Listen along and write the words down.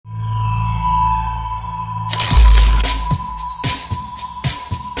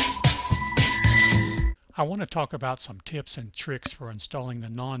I want to talk about some tips and tricks for installing the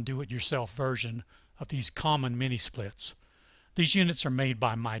non-do-it-yourself version of these common mini splits. These units are made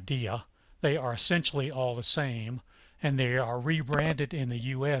by Midea. They are essentially all the same, and they are rebranded in the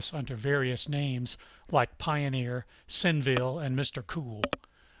US under various names like Pioneer, Senville, and Mr. Cool.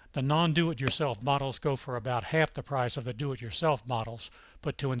 The non-do-it-yourself models go for about half the price of the do-it-yourself models,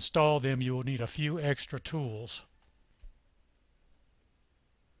 but to install them you will need a few extra tools.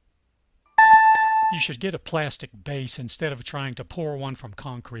 You should get a plastic base instead of trying to pour one from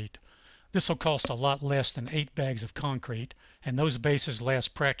concrete. This will cost a lot less than 8 bags of concrete, and those bases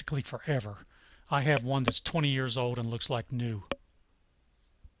last practically forever. I have one that's 20 years old and looks like new.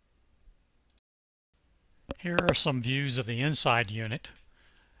 Here are some views of the inside unit.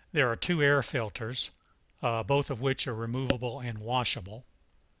 There are 2 air filters, both of which are removable and washable.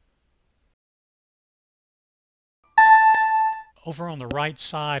 Over on the right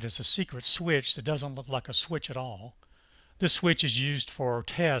side is a secret switch that doesn't look like a switch at all. This switch is used for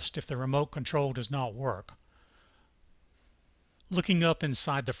test if the remote control does not work. Looking up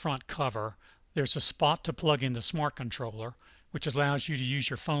inside the front cover, there's a spot to plug in the smart controller, which allows you to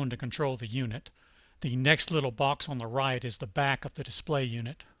use your phone to control the unit. The next little box on the right is the back of the display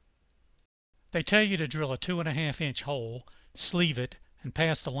unit. They tell you to drill a 2.5-inch hole, sleeve it, and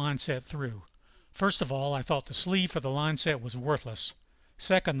pass the line set through. First of all, I thought the sleeve for the line set was worthless.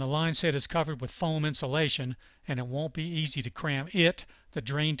 Second, the line set is covered with foam insulation, and it won't be easy to cram it, the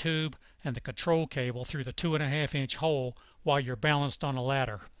drain tube, and the control cable through the 2.5-inch hole while you're balanced on a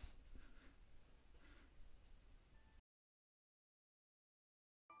ladder.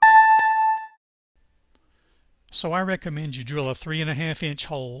 So I recommend you drill a 3.5-inch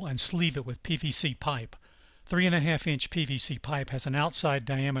hole and sleeve it with PVC pipe. 3.5-inch PVC pipe has an outside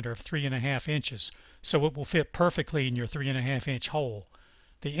diameter of 3.5 inches, so it will fit perfectly in your 3.5-inch hole.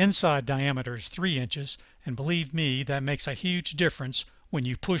 The inside diameter is 3 inches, and believe me, that makes a huge difference when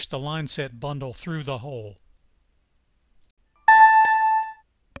you push the line set bundle through the hole.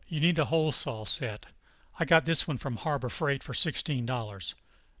 You need a hole saw set. I got this one from Harbor Freight for $16.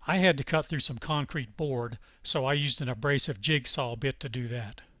 I had to cut through some concrete board, so I used an abrasive jigsaw bit to do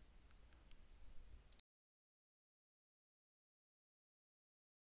that.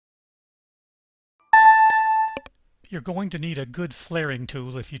 You're going to need a good flaring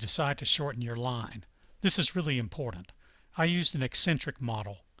tool if you decide to shorten your line. This is really important. I used an eccentric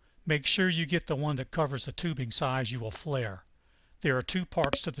model. Make sure you get the one that covers the tubing size you will flare. There are 2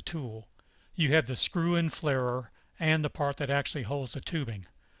 parts to the tool. You have the screw-in flarer and the part that actually holds the tubing.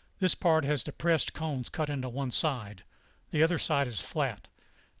 This part has depressed cones cut into one side. The other side is flat.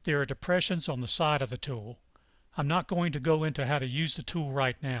 There are depressions on the side of the tool. I'm not going to go into how to use the tool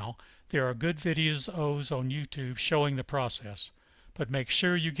right now. There are good videos on YouTube showing the process. But make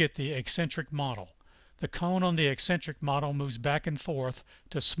sure you get the eccentric model. The cone on the eccentric model moves back and forth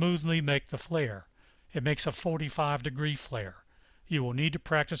to smoothly make the flare. It makes a 45-degree flare. You will need to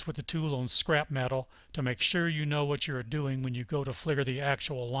practice with the tool on scrap metal to make sure you know what you are doing when you go to flare the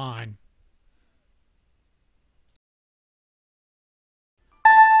actual line.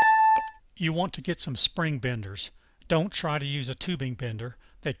 You want to get some spring benders. Don't try to use a tubing bender.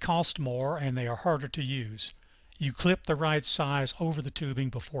 They cost more and they are harder to use. You clip the right size over the tubing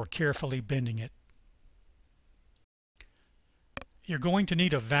before carefully bending it. You're going to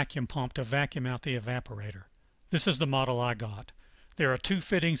need a vacuum pump to vacuum out the evaporator. This is the model I got. There are 2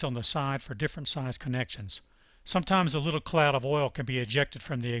 fittings on the side for different size connections. Sometimes a little cloud of oil can be ejected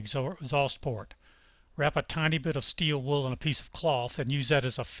from the exhaust port. Wrap a tiny bit of steel wool in a piece of cloth and use that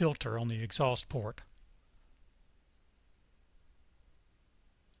as a filter on the exhaust port.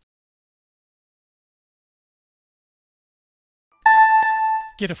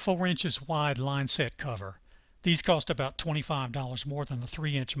 Get a 4 inches wide line set cover. These cost about $25 more than the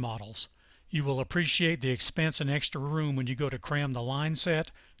 3-inch models. You will appreciate the expense and extra room when you go to cram the line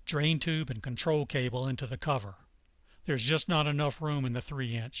set, drain tube, and control cable into the cover. There's just not enough room in the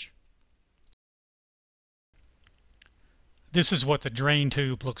 3-inch. This is what the drain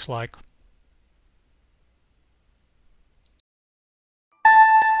tube looks like.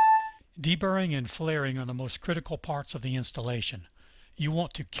 Deburring and flaring are the most critical parts of the installation. You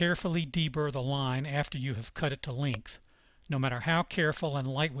want to carefully deburr the line after you have cut it to length. No matter how careful and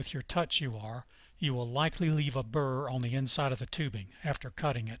light with your touch you are, you will likely leave a burr on the inside of the tubing after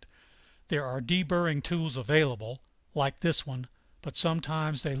cutting it. There are deburring tools available, like this one, but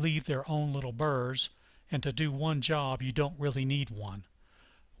sometimes they leave their own little burrs, and to do one job you don't really need one.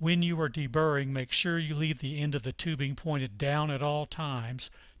 When you are deburring, make sure you leave the end of the tubing pointed down at all times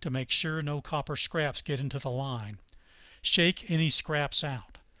to make sure no copper scraps get into the line. Shake any scraps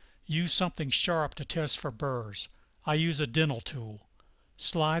out. Use something sharp to test for burrs. I use a dental tool.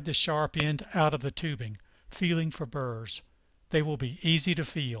 Slide the sharp end out of the tubing, feeling for burrs. They will be easy to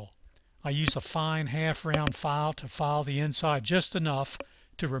feel. I use a fine half-round file to file the inside just enough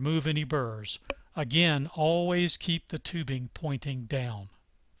to remove any burrs. Again, always keep the tubing pointing down.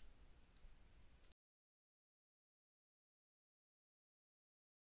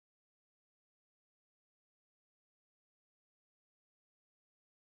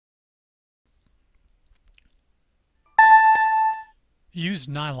 Use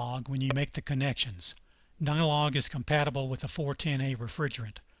Nylog when you make the connections. Nylog is compatible with the 410A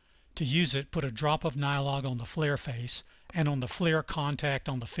refrigerant. To use it, put a drop of Nylog on the flare face and on the flare contact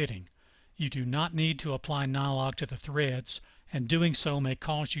on the fitting. You do not need to apply Nylog to the threads, and doing so may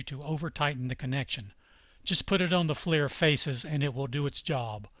cause you to over-tighten the connection. Just put it on the flare faces and it will do its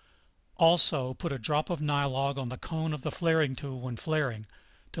job. Also, put a drop of Nylog on the cone of the flaring tool when flaring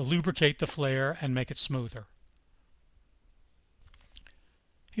to lubricate the flare and make it smoother.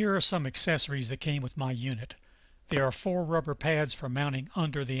 Here are some accessories that came with my unit. There are 4 rubber pads for mounting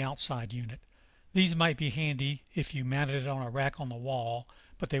under the outside unit. These might be handy if you mounted it on a rack on the wall,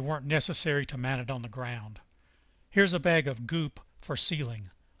 but they weren't necessary to mount it on the ground. Here's a bag of goop for sealing.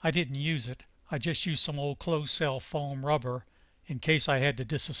 I didn't use it. I just used some old closed cell foam rubber in case I had to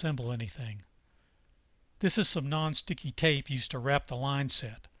disassemble anything. This is some non-sticky tape used to wrap the line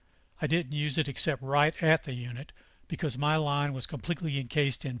set. I didn't use it except right at the unit because my line was completely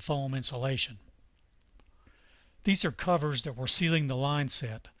encased in foam insulation. These are covers that were sealing the line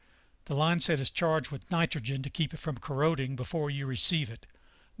set. The line set is charged with nitrogen to keep it from corroding before you receive it.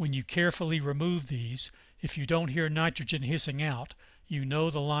 When you carefully remove these, if you don't hear nitrogen hissing out, you know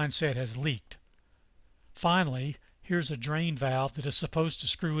the line set has leaked. Finally, here's a drain valve that is supposed to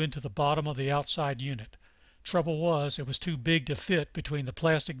screw into the bottom of the outside unit. Trouble was, it was too big to fit between the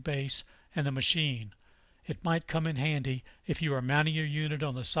plastic base and the machine. It might come in handy if you are mounting your unit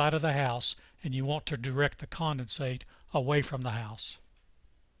on the side of the house and you want to direct the condensate away from the house.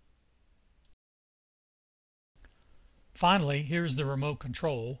 Finally, here's the remote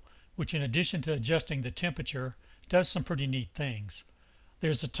control, which in addition to adjusting the temperature, does some pretty neat things.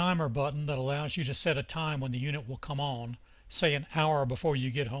 There's a timer button that allows you to set a time when the unit will come on, say an hour before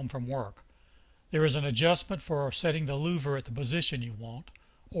you get home from work. There is an adjustment for setting the louver at the position you want,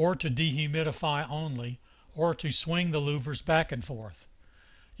 or to dehumidify only, or to swing the louvers back and forth.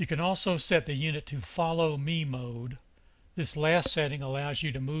 You can also set the unit to follow me mode. This last setting allows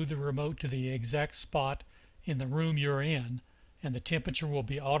you to move the remote to the exact spot in the room you're in, and the temperature will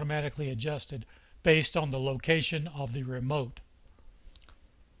be automatically adjusted based on the location of the remote.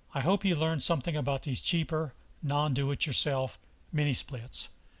 I hope you learned something about these cheaper, non-do-it-yourself mini splits.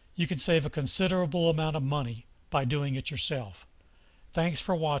 You can save a considerable amount of money by doing it yourself. Thanks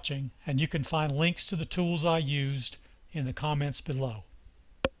for watching, and you can find links to the tools I used in the comments below.